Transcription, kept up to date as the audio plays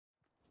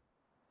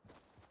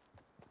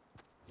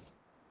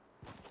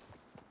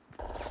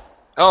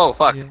Oh,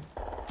 fuck. Yeah.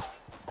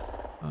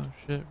 Oh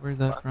shit, where's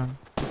that Fuck. from?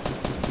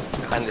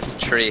 Behind this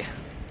tree.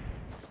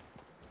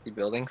 See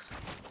buildings?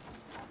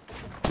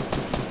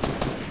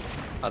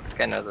 Oh, this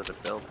guy knows how to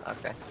build.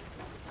 Okay.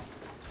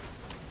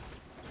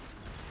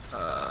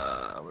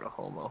 What a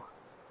homo.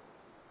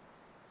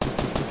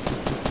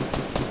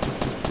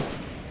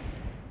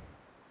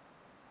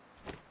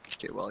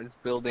 Okay, well, he's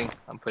building.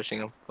 I'm pushing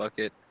him. Fuck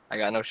it. I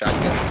got no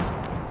shotguns.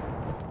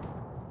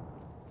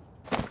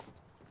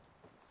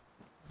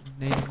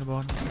 Nading the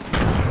bottom.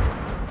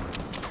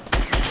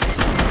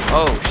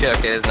 Oh, shit.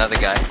 Okay, there's another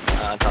guy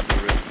on top of the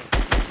roof.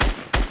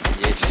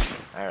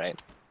 Yeesh.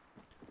 Alright.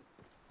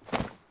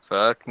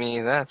 Fuck me,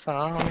 that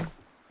song.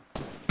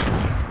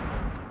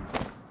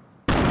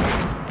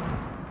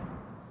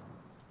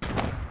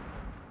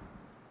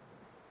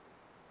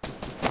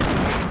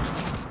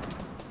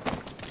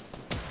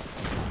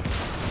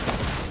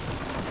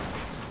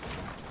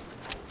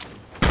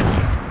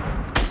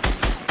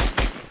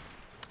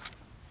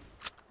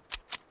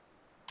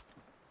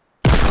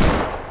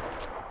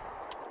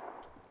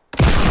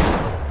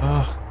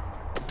 Oh.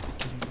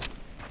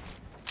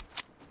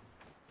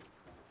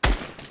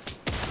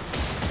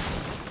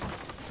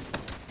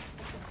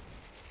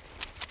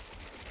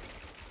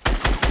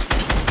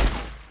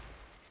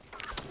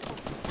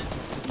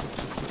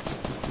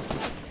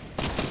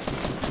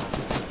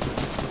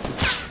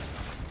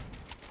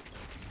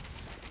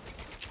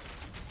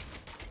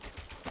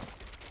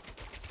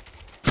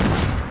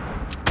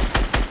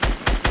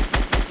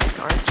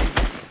 Scar,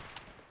 Jesus.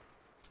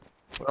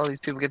 Where all these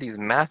people get these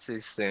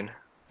masses soon?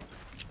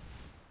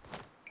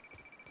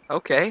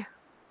 Okay.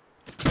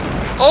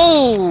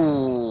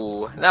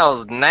 Oh, that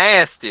was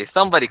nasty.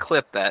 Somebody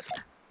clip that.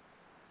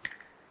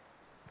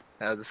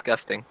 That was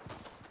disgusting.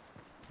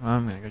 Well,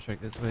 I'm gonna go check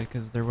this way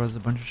because there was a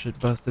bunch of shit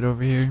busted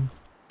over here.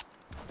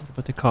 I was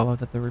about to call out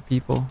that there were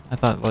people. I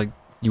thought like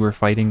you were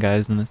fighting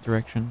guys in this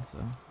direction, so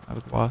I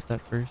was lost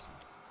at first.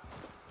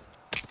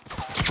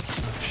 Oh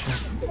shit.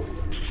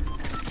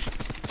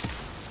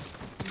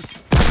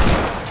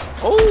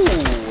 Oh!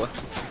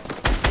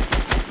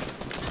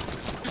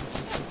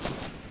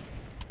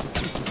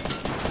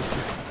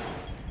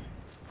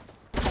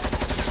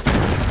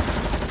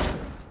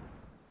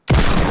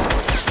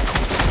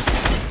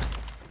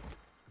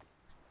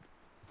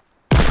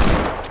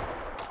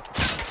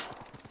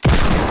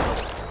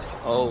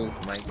 Oh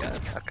my god,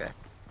 okay.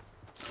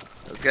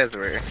 Those guys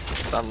were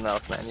something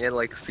else, man. You had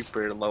like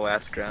super low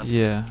ass ground.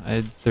 Yeah, I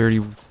had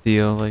 30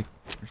 steel, like,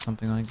 or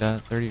something like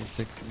that. 30 or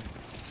 60.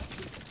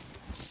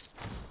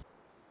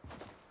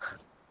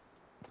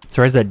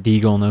 So where's that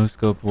deagle no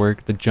scope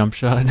work? The jump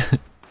shot?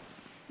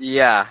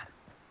 Yeah.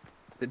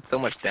 Did so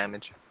much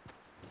damage.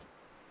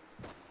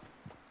 I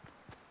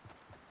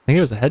think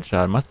it was a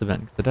headshot. It must have been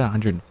because it did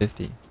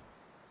 150.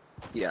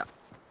 Yeah.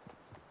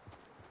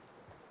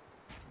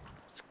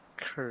 It's These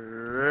guys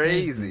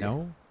crazy.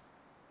 know?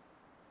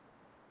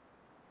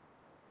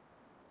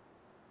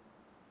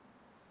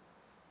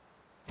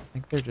 I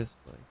think they're just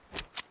like.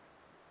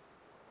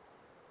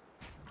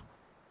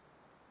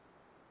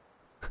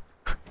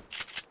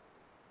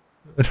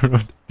 I don't know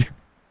what to do.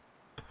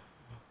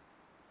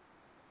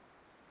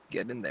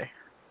 Get in there.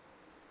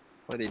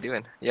 What are they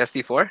doing? You have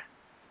C4? I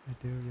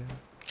do, yeah.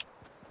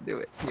 Do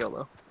it.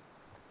 YOLO.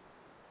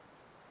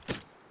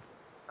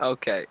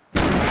 Okay.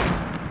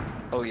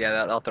 Oh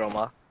yeah, I'll throw them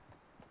off.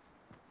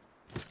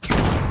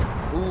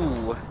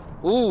 Ooh.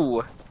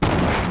 Ooh.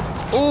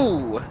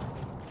 Ooh.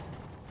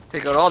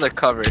 Take out all their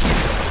coverage.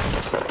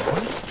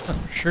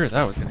 I'm sure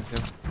that was gonna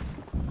kill.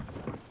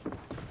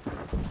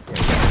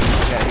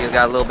 Yeah, he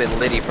got a little bit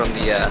litty from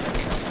the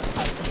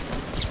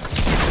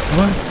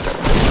What?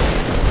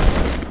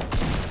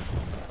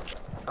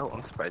 Oh,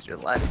 I'm surprised you're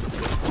alive.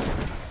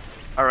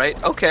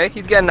 Alright, okay,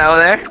 he's getting out of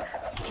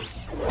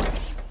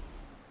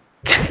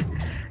there.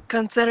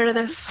 Consider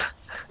this.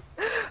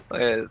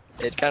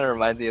 It kind of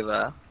reminds me of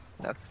a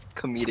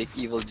comedic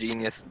evil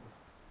genius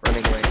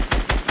running away.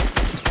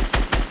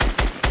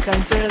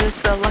 Consider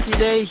this a lucky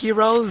day,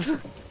 heroes.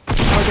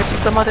 I'll get you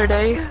some other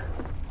day.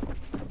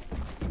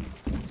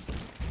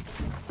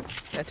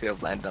 Had to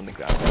have landed on the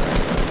ground.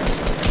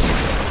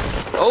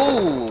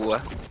 Oh!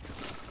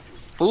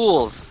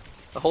 Fools!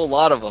 A whole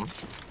lot of them.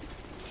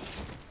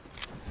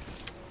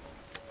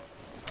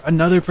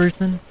 Another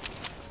person?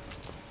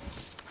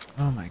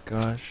 Oh my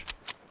gosh.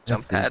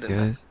 Jump F these pad in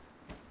guys.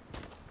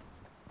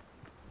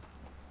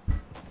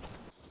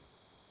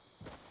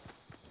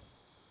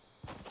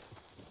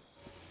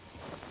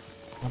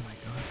 Oh my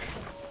gosh.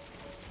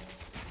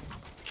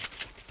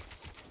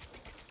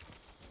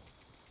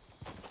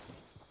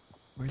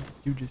 Where did this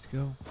dude just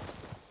go?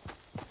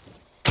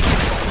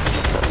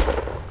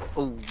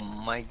 Oh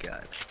my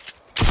god.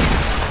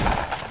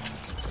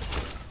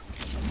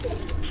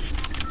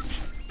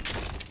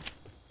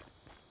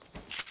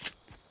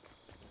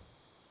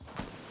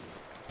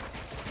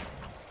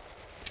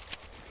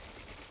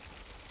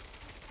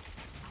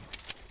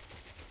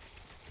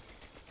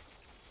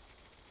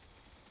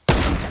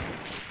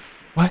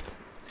 What?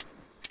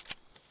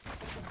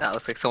 That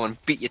looks like someone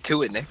beat you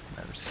to it, Nick.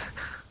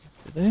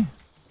 they?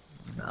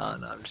 No,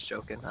 no, I'm just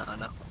joking. I don't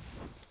know.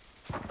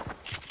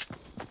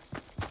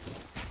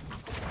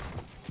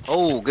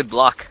 Oh, good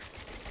block.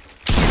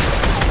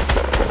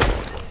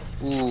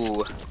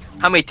 Ooh.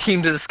 How many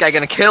teams is this guy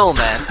gonna kill,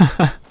 man?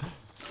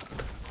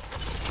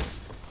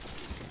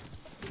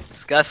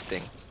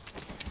 Disgusting.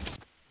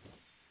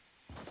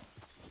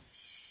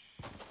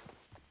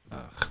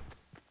 Ugh.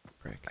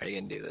 Prick. How are you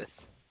gonna do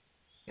this?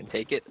 You can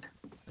take it?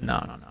 No,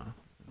 no, no.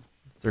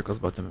 Circle's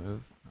about to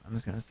move. I'm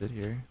just gonna sit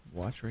here,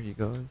 watch where he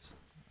goes.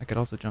 I could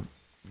also jump.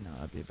 No,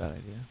 that'd be a bad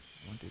idea.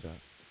 I won't do that.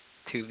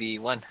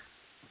 2v1.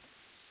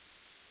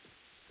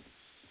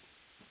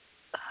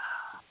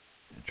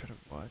 I'm try to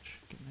watch,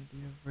 get an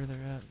idea of where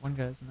they're at. One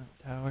guy's in that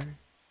tower.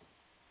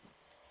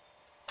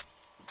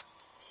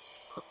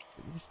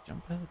 Did we just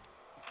jump head?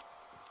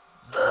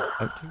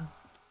 Out to?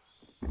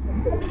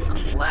 On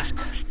the left.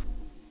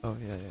 Oh,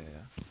 yeah, yeah,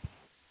 yeah.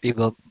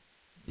 People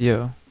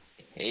Yo.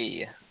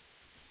 Hey.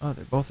 Oh,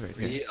 they're both right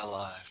here. be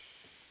alive.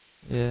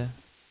 Yeah.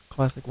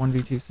 Classic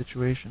 1v2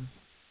 situation.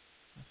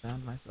 I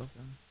found myself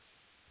in.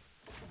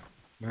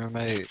 Remember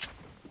my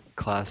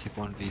classic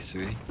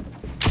 1v3?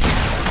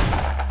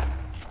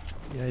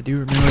 Yeah, I do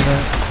remember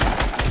that.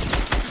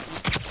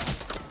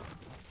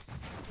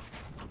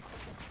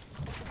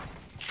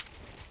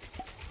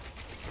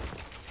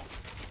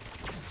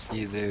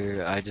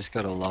 Either I just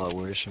got a lot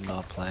worse from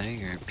not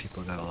playing, or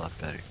people got a lot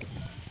better.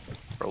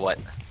 For what?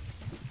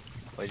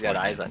 Oh, he's got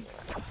eyes on you.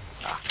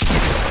 Ah.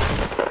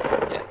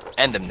 Yeah.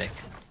 End him, Nick.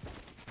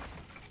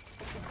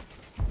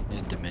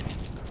 In Dominion.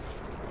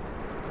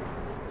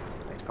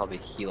 He's probably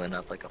healing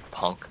up like a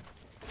punk.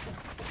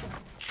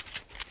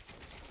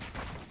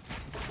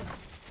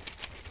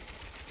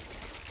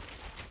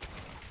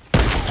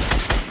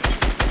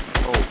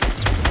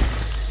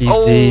 GG.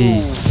 Oh,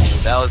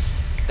 that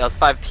was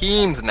 5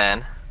 teams,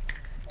 man.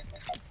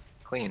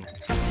 Clean.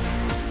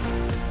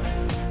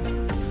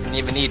 Didn't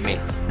even need me.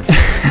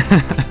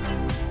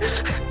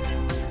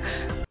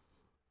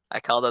 I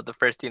called out the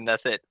first team.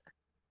 That's it.